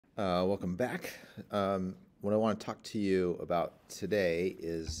Welcome back. What I want to talk to you about today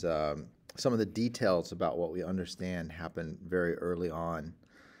is some of the details about what we understand happened very early on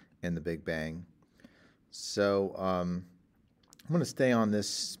in the Big Bang. I'm going to stay on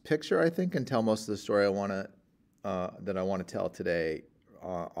this picture, I think, and tell most of the story that I want to tell today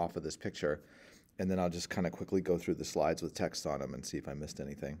off of this picture, and then I'll just kind of quickly go through the slides with text on them and see if I missed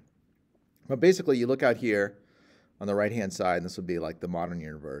anything. But basically, you look out here on the right-hand side, and this would be like the modern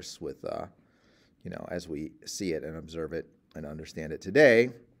universe with, as we see it and observe it and understand it today.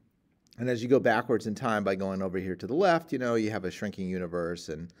 And as you go backwards in time by going over here to the left, you have a shrinking universe,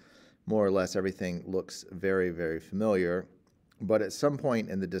 and more or less everything looks very, very familiar. But at some point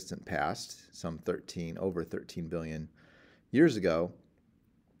in the distant past, over 13 billion years ago,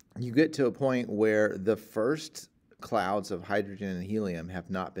 you get to a point where the first clouds of hydrogen and helium have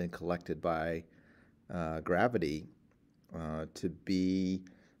not been collected by gravity to be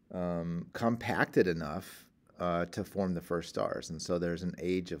compacted enough to form the first stars. And so there's an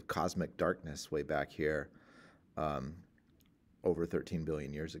age of cosmic darkness way back here over 13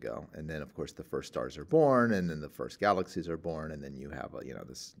 billion years ago. And then, of course, the first stars are born, and then the first galaxies are born, and then you have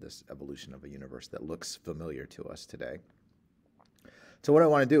this evolution of a universe that looks familiar to us today. So what I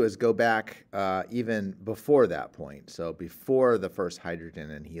want to do is go back even before that point, so before the first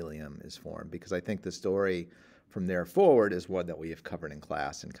hydrogen and helium is formed, because I think the story from there forward is one that we have covered in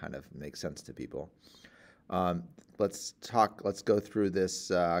class and kind of makes sense to people. Let's go through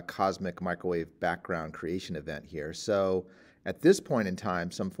this cosmic microwave background creation event here. So at this point in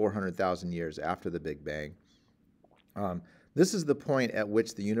time, some 400,000 years after the Big Bang, this is the point at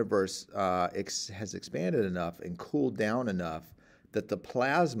which the universe has expanded enough and cooled down enough that the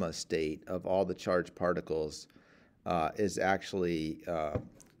plasma state of all the charged particles is actually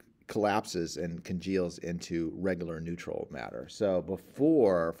collapses and congeals into regular neutral matter. So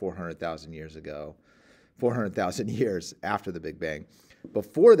before 400,000 years ago, 400,000 years after the Big Bang,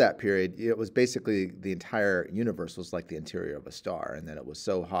 before that period, it was basically the entire universe was like the interior of a star, and then it was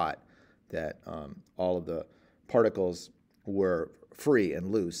so hot that all of the particles were free and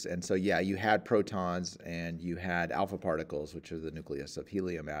loose. And so, yeah, you had protons and you had alpha particles, which are the nucleus of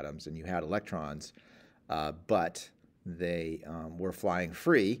helium atoms, and you had electrons, but they were flying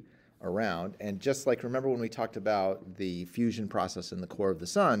free around. And just like, remember when we talked about the fusion process in the core of the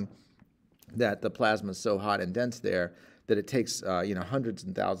sun, that the plasma is so hot and dense there that it takes hundreds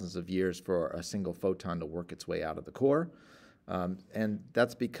and thousands of years for a single photon to work its way out of the core. And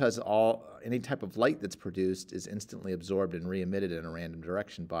that's because any type of light that's produced is instantly absorbed and re-emitted in a random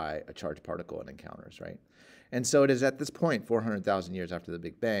direction by a charged particle it encounters, right? And so it is at this point, 400,000 years after the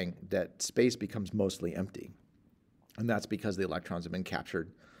Big Bang, that space becomes mostly empty. And that's because the electrons have been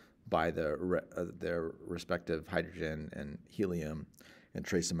captured by their respective hydrogen and helium and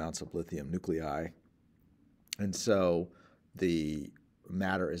trace amounts of lithium nuclei. And so the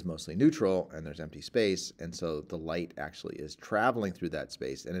matter is mostly neutral and there's empty space, and so the light actually is traveling through that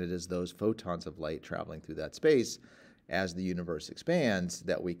space, and it is those photons of light traveling through that space as the universe expands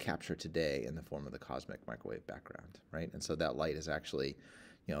that we capture today in the form of the cosmic microwave background, right? And so that light is actually,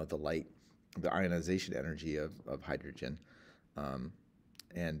 the ionization energy of hydrogen.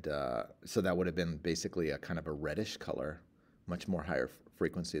 So that would have been basically a kind of a reddish color, much more higher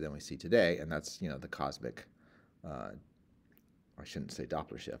frequency than we see today, and that's, the cosmic I shouldn't say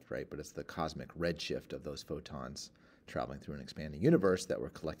Doppler shift, right? But it's the cosmic redshift of those photons traveling through an expanding universe that we're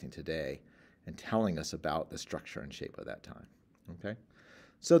collecting today and telling us about the structure and shape of that time, okay?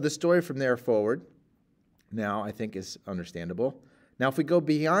 So the story from there forward now I think is understandable. Now if we go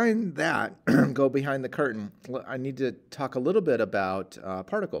behind that, go behind the curtain, I need to talk a little bit about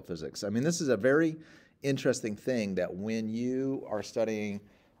particle physics. I mean, this is a very interesting thing that when you are studying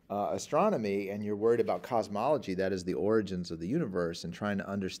astronomy and you're worried about cosmology, that is the origins of the universe, and trying to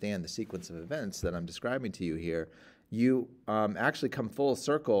understand the sequence of events that I'm describing to you here, you actually come full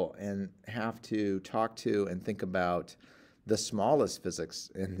circle and have to talk to and think about the smallest physics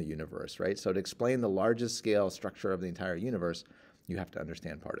in the universe, right? So to explain the largest scale structure of the entire universe, you have to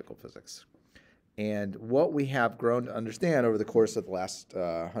understand particle physics. And what we have grown to understand over the course of the last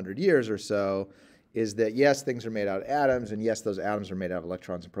 100 years or so is that, yes, things are made out of atoms, and yes, those atoms are made out of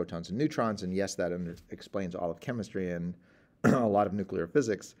electrons and protons and neutrons, and yes, that explains all of chemistry and a lot of nuclear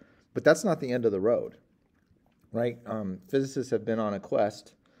physics, but that's not the end of the road, right? Physicists have been on a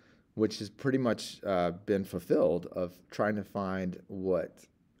quest, which has pretty much been fulfilled, of trying to find what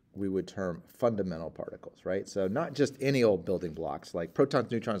we would term fundamental particles, right? So not just any old building blocks like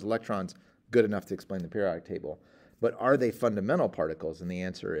protons, neutrons, electrons, good enough to explain the periodic table, but are they fundamental particles? And the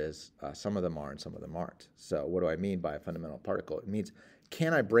answer is some of them are and some of them aren't. So what do I mean by a fundamental particle? It means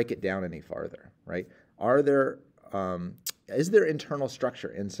can I break it down any farther, right? Are there, is there internal structure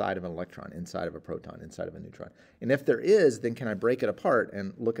inside of an electron, inside of a proton, inside of a neutron? And if there is, then can I break it apart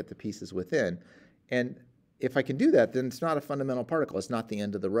and look at the pieces within? And if I can do that, then it's not a fundamental particle. It's not the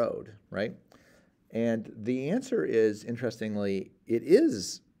end of the road, right? And the answer is, interestingly, it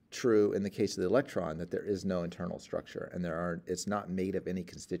is true in the case of the electron that there is no internal structure and it's not made of any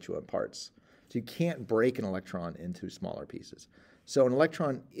constituent parts. So you can't break an electron into smaller pieces. So an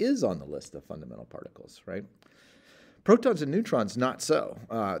electron is on the list of fundamental particles, right? Protons and neutrons, not so.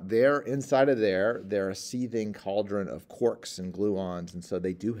 They're inside of there. They're a seething cauldron of quarks and gluons, and so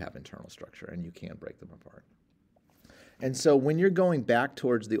they do have internal structure, and you can break them apart. And so when you're going back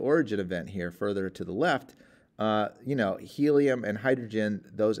towards the origin event here, further to the left, helium and hydrogen,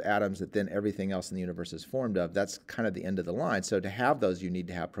 those atoms that then everything else in the universe is formed of, that's kind of the end of the line. So to have those, you need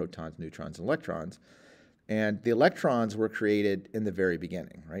to have protons, neutrons, and electrons. And the electrons were created in the very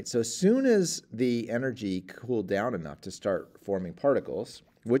beginning, right? So as soon as the energy cooled down enough to start forming particles,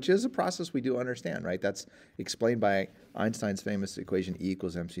 which is a process we do understand, right? That's explained by Einstein's famous equation E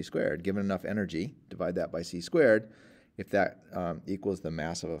equals mc squared. Given enough energy, divide that by c squared. If that equals the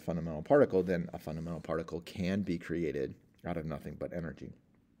mass of a fundamental particle, then a fundamental particle can be created out of nothing but energy.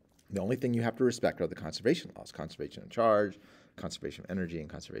 The only thing you have to respect are the conservation laws: conservation of charge, conservation of energy, and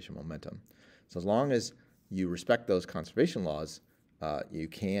conservation of momentum. So as long as you respect those conservation laws, you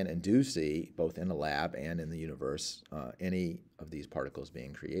can and do see, both in a lab and in the universe, any of these particles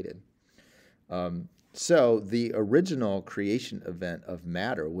being created. So the original creation event of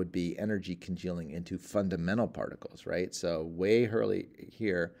matter would be energy congealing into fundamental particles, right? So way early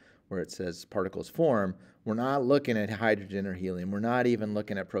here, where it says particles form, we're not looking at hydrogen or helium. We're not even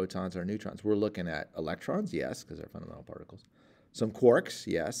looking at protons or neutrons. We're looking at electrons, yes, because they're fundamental particles. Some quarks,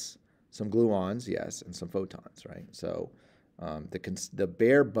 yes. Some gluons, yes, and some photons, right? So the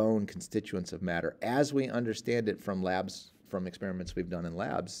bare bone constituents of matter, as we understand it from labs, from experiments we've done in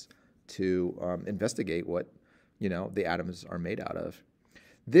labs, to investigate what the atoms are made out of.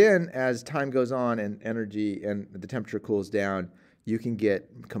 Then, as time goes on and energy and the temperature cools down, you can get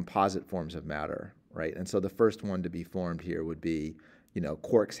composite forms of matter, right? And so the first one to be formed here would be,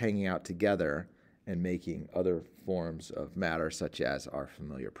 quarks hanging out together and making other forms of matter, such as our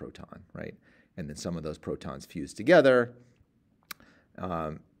familiar proton, right? And then some of those protons fused together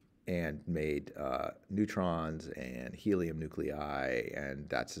and made neutrons and helium nuclei, and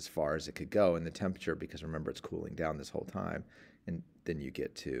that's as far as it could go in the temperature, because remember, it's cooling down this whole time, and then you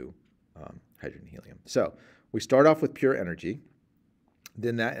get to hydrogen and helium. So we start off with pure energy,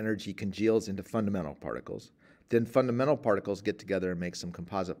 then that energy congeals into fundamental particles, then fundamental particles get together and make some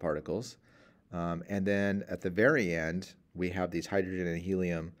composite particles, and then at the very end, we have these hydrogen and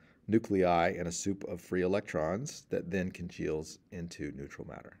helium nuclei and a soup of free electrons that then congeals into neutral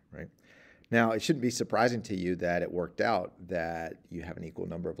matter, right? Now, it shouldn't be surprising to you that it worked out that you have an equal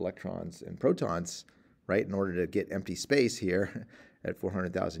number of electrons and protons, right? In order to get empty space here at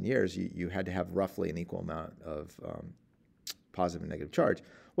 400,000 years, you had to have roughly an equal amount of positive and negative charge.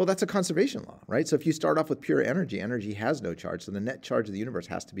 Well, that's a conservation law, right? So if you start off with pure energy, energy has no charge, so the net charge of the universe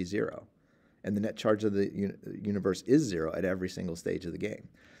has to be zero. And the net charge of the universe is zero at every single stage of the game.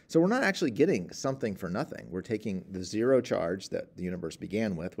 So we're not actually getting something for nothing. We're taking the zero charge that the universe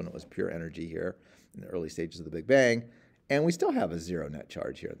began with when it was pure energy here in the early stages of the Big Bang, and we still have a zero net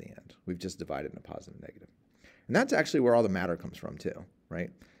charge here at the end. We've just divided into positive and negative. And that's actually where all the matter comes from too,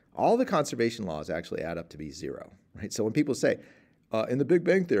 right? All the conservation laws actually add up to be zero, right? So when people say, in the Big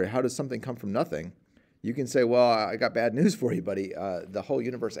Bang Theory, how does something come from nothing? You can say, well, I got bad news for you, buddy. The whole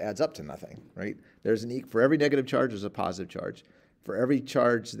universe adds up to nothing, right? There's for every negative charge, there's a positive charge. For every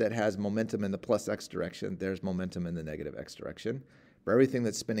charge that has momentum in the plus x direction, there's momentum in the negative x direction. For everything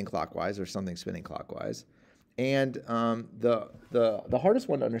that's spinning clockwise, there's something spinning clockwise. And the hardest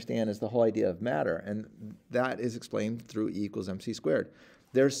one to understand is the whole idea of matter, and that is explained through E equals mc squared.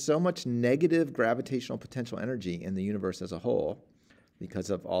 There's so much negative gravitational potential energy in the universe as a whole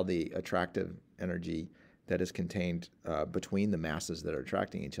because of all the attractive energy that is contained between the masses that are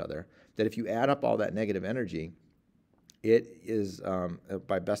attracting each other, that if you add up all that negative energy, it is,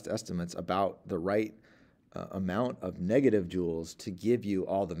 by best estimates, about the right amount of negative joules to give you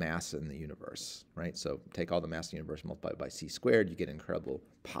all the mass in the universe, right? So take all the mass in the universe, multiply it by c squared, you get an incredible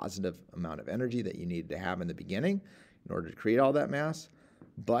positive amount of energy that you needed to have in the beginning in order to create all that mass.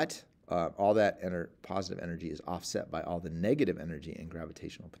 But all that positive energy is offset by all the negative energy and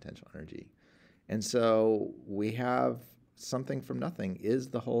gravitational potential energy. And so we have something from nothing is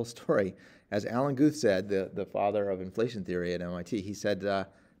the whole story. As Alan Guth said, the father of inflation theory at MIT, he said,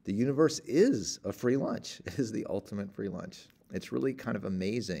 the universe is a free lunch. It is the ultimate free lunch. It's really kind of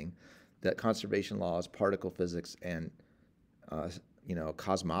amazing that conservation laws, particle physics, and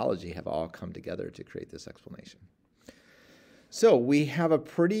cosmology have all come together to create this explanation. So we have a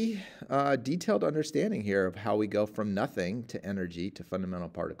pretty detailed understanding here of how we go from nothing to energy to fundamental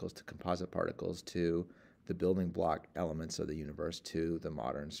particles to composite particles to the building block elements of the universe to the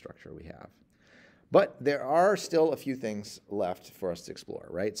modern structure we have. But there are still a few things left for us to explore,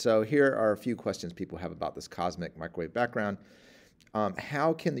 right? So here are a few questions people have about this cosmic microwave background.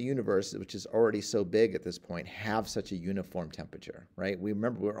 How can the universe, which is already so big at this point, have such a uniform temperature, right? We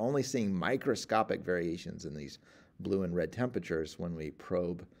remember we're only seeing microscopic variations in these blue and red temperatures when we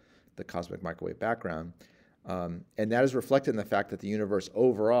probe the cosmic microwave background. And that is reflected in the fact that the universe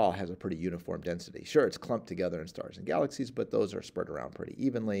overall has a pretty uniform density. Sure, it's clumped together in stars and galaxies, but those are spread around pretty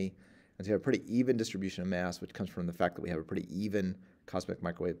evenly. And so we have a pretty even distribution of mass, which comes from the fact that we have a pretty even cosmic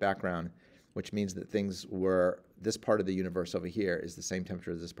microwave background, which means that things were, this part of the universe over here is the same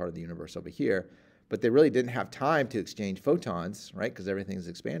temperature as this part of the universe over here, but they really didn't have time to exchange photons, right, because everything's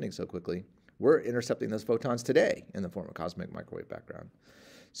expanding so quickly. We're intercepting those photons today in the form of cosmic microwave background.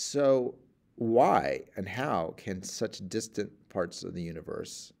 So why and how can such distant parts of the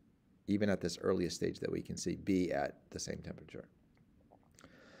universe, even at this earliest stage that we can see, be at the same temperature?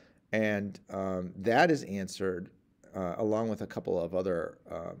 And that is answered along with a couple of other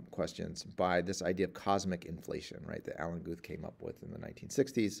questions by this idea of cosmic inflation, right, that Alan Guth came up with in the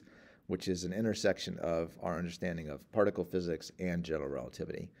 1960s, which is an intersection of our understanding of particle physics and general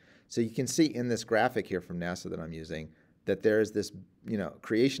relativity. So you can see in this graphic here from NASA that I'm using that there's this,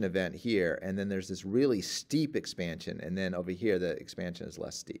 creation event here, and then there's this really steep expansion, and then over here the expansion is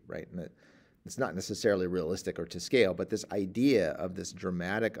less steep, right? And it's not necessarily realistic or to scale, but this idea of this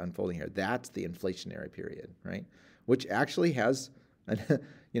dramatic unfolding here, that's the inflationary period, right? Which actually has,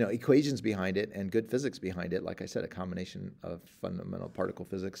 equations behind it and good physics behind it. Like I said, a combination of fundamental particle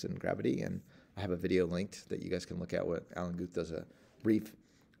physics and gravity. And I have a video linked that you guys can look at what Alan Guth does a brief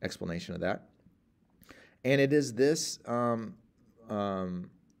explanation of that. And it is this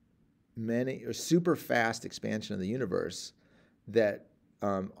super fast expansion of the universe that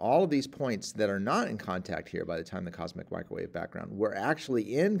all of these points that are not in contact here by the time the cosmic microwave background were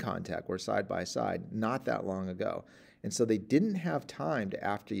actually in contact, were side by side, not that long ago. And so they didn't have time to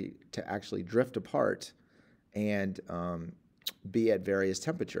actually drift apart and be at various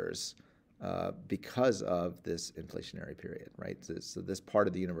temperatures because of this inflationary period, right? So this part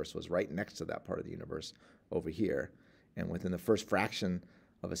of the universe was right next to that part of the universe over here. And within the first fraction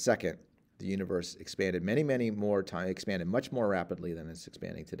of a second, the universe expanded expanded much more rapidly than it's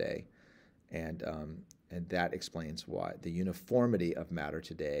expanding today. And that explains why the uniformity of matter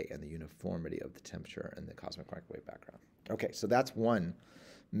today and the uniformity of the temperature in the cosmic microwave background. Okay, so that's one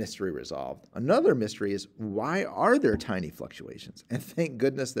mystery resolved. Another mystery is, why are there tiny fluctuations? And thank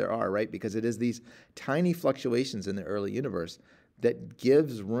goodness there are, right? Because it is these tiny fluctuations in the early universe that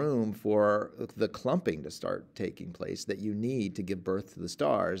gives room for the clumping to start taking place that you need to give birth to the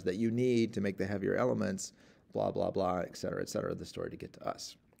stars, that you need to make the heavier elements, blah, blah, blah, et cetera, the story to get to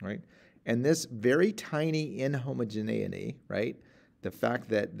us, right? And this very tiny inhomogeneity, right, the fact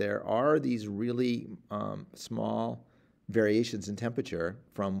that there are these really small variations in temperature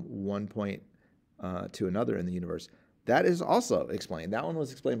from one point to another in the universe, that is also explained. That one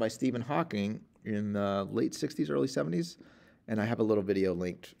was explained by Stephen Hawking in the late 60s, early 70s. And I have a little video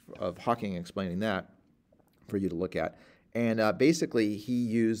linked of Hawking explaining that for you to look at. And basically, he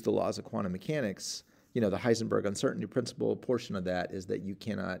used the laws of quantum mechanics. The Heisenberg uncertainty principle portion of that is that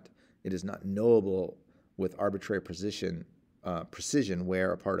it is not knowable with arbitrary precision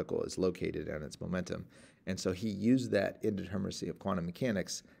where a particle is located and its momentum. And so he used that indeterminacy of quantum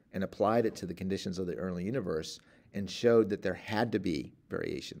mechanics and applied it to the conditions of the early universe and showed that there had to be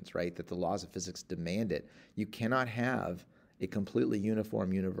variations, right? That the laws of physics demand it. You cannot have a completely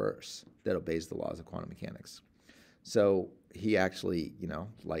uniform universe that obeys the laws of quantum mechanics. So he actually,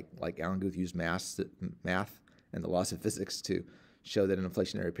 like Alan Guth used math and the laws of physics to show that an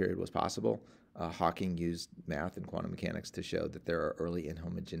inflationary period was possible. Hawking used math and quantum mechanics to show that there are early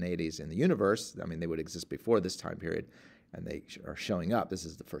inhomogeneities in the universe. I mean, they would exist before this time period, and they are showing up. This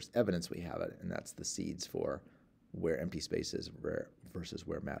is the first evidence we have it, and that's the seeds for where empty space is versus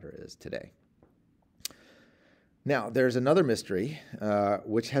where matter is today. Now, there's another mystery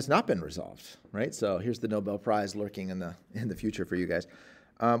which has not been resolved, right? So here's the Nobel Prize lurking in the future for you guys.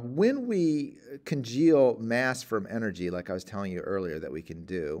 When we congeal mass from energy, like I was telling you earlier that we can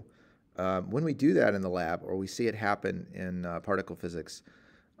do, when we do that in the lab, or we see it happen in particle physics,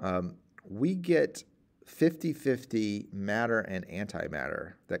 we get 50-50 matter and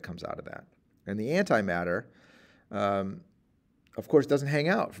antimatter that comes out of that. And the antimatter of course, doesn't hang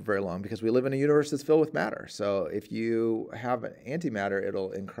out for very long because we live in a universe that's filled with matter. So if you have an antimatter,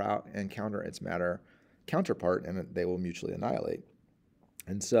 it'll encounter its matter counterpart, and they will mutually annihilate.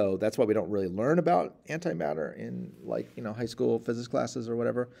 And so that's why we don't really learn about antimatter in, like, high school physics classes or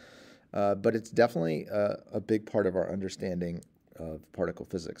whatever. But it's definitely a big part of our understanding of particle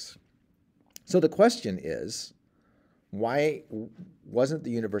physics. So the question is, why wasn't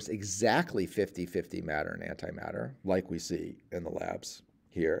the universe exactly 50-50 matter and antimatter like we see in the labs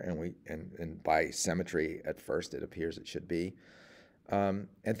here, and by symmetry at first it appears it should be? And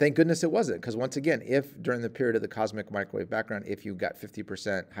thank goodness it wasn't, because once again, if during the period of the cosmic microwave background, if you got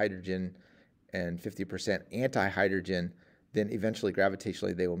 50% hydrogen and 50% anti-hydrogen, then eventually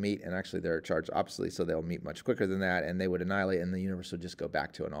gravitationally they will meet, and actually they're charged oppositely, so they'll meet much quicker than that, and they would annihilate, and the universe would just go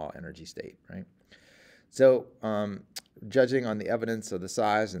back to an all-energy state, right? So judging on the evidence of the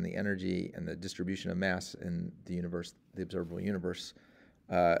size and the energy and the distribution of mass in the universe, the observable universe,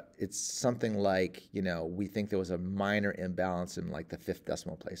 it's something like, we think there was a minor imbalance in like the 5th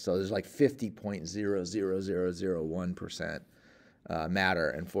decimal place. So there's like 50.00001%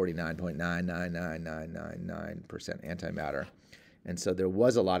 matter and 49.999999% antimatter. And so there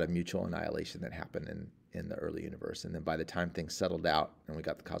was a lot of mutual annihilation that happened in the early universe. And then by the time things settled out and we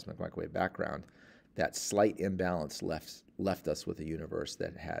got the cosmic microwave background, that slight imbalance left us with a universe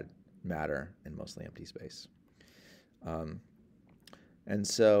that had matter and mostly empty space. And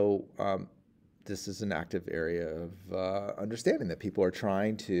so this is an active area of understanding that people are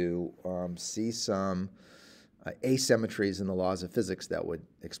trying to see some asymmetries in the laws of physics that would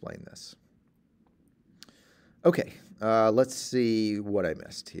explain this. Okay, let's see what I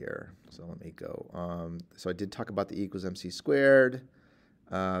missed here. So let me go. So I did talk about the E equals mc squared.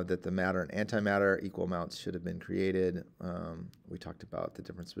 That the matter and antimatter equal amounts should have been created. We talked about the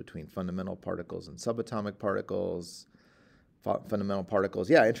difference between fundamental particles and subatomic particles. Fundamental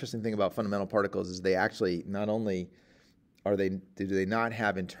particles. Yeah, interesting thing about fundamental particles is they actually not only do they not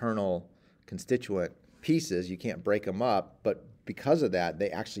have internal constituent pieces, you can't break them up, but because of that, they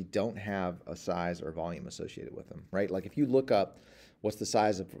actually don't have a size or volume associated with them, right? Like if you look up what's the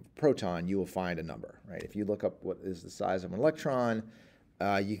size of a proton, you will find a number, right? If you look up what is the size of an electron,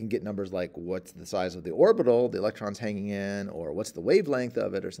 you can get numbers like what's the size of the orbital the electron's hanging in, or what's the wavelength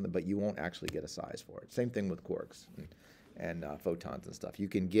of it or something, but you won't actually get a size for it. Same thing with quarks and photons and stuff. You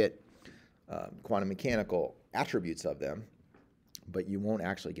can get quantum mechanical attributes of them, but you won't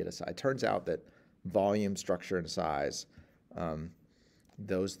actually get a size. It turns out that volume, structure, and size,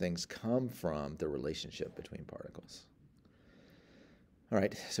 those things come from the relationship between particles. All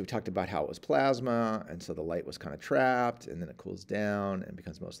right, so we talked about how it was plasma, and so the light was kind of trapped, and then it cools down and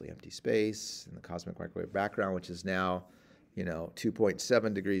becomes mostly empty space. And the cosmic microwave background, which is now,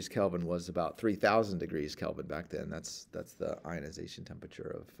 2.7 degrees Kelvin, was about 3,000 degrees Kelvin back then. That's the ionization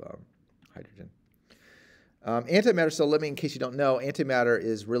temperature of hydrogen. Antimatter, so let me, in case you don't know, antimatter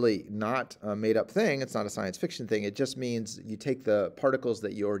is really not a made-up thing. It's not a science fiction thing. It just means you take the particles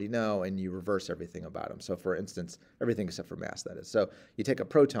that you already know and you reverse everything about them. So for instance, everything except for mass, that is. So you take a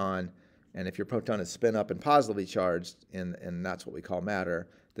proton, and if your proton is spin up and positively charged, and that's what we call matter,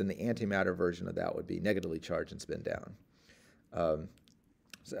 then the antimatter version of that would be negatively charged and spin down. So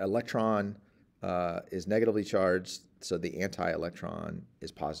electron is negatively charged, so the anti-electron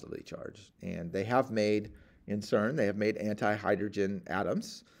is positively charged. And they have made, in CERN, they have made anti-hydrogen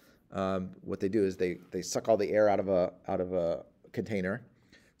atoms. What they do is they suck all the air out of a container,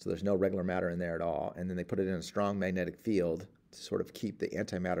 so there's no regular matter in there at all, and then they put it in a strong magnetic field to sort of keep the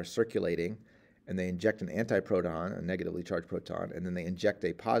antimatter circulating, and they inject an antiproton, a negatively charged proton, and then they inject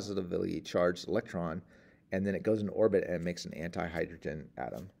a positively charged electron, and then it goes into orbit and it makes an anti-hydrogen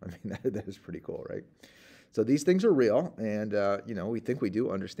atom. I mean, that is pretty cool, right? So these things are real, and we think we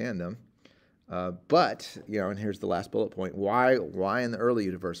do understand them. But and here's the last bullet point: why in the early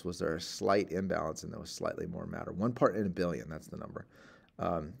universe was there a slight imbalance and there was slightly more matter? 1 part in a billion, that's the number.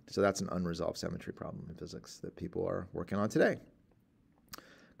 So that's an unresolved symmetry problem in physics that people are working on today.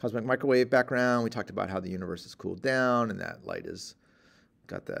 Cosmic microwave background, we talked about how the universe has cooled down and that light has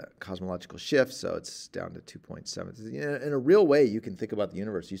got the cosmological shift, so it's down to 2.7. In a real way, you can think about the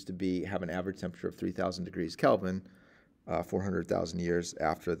universe used to have an average temperature of 3,000 degrees Kelvin 400,000 years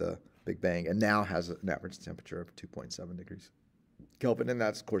after the Big Bang, and now has an average temperature of 2.7 degrees Kelvin, and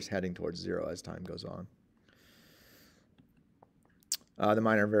that's, of course, heading towards 0 as time goes on. The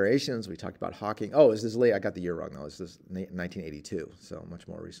minor variations, we talked about Hawking. Oh, is this late? I got the year wrong, though. This is 1982, so much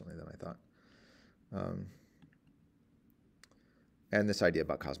more recently than I thought. And this idea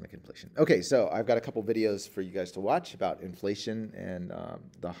about cosmic inflation. Okay, so I've got a couple videos for you guys to watch about inflation and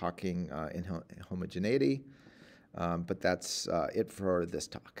the Hawking inhomogeneity. But that's it for this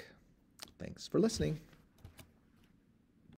talk. Thanks for listening.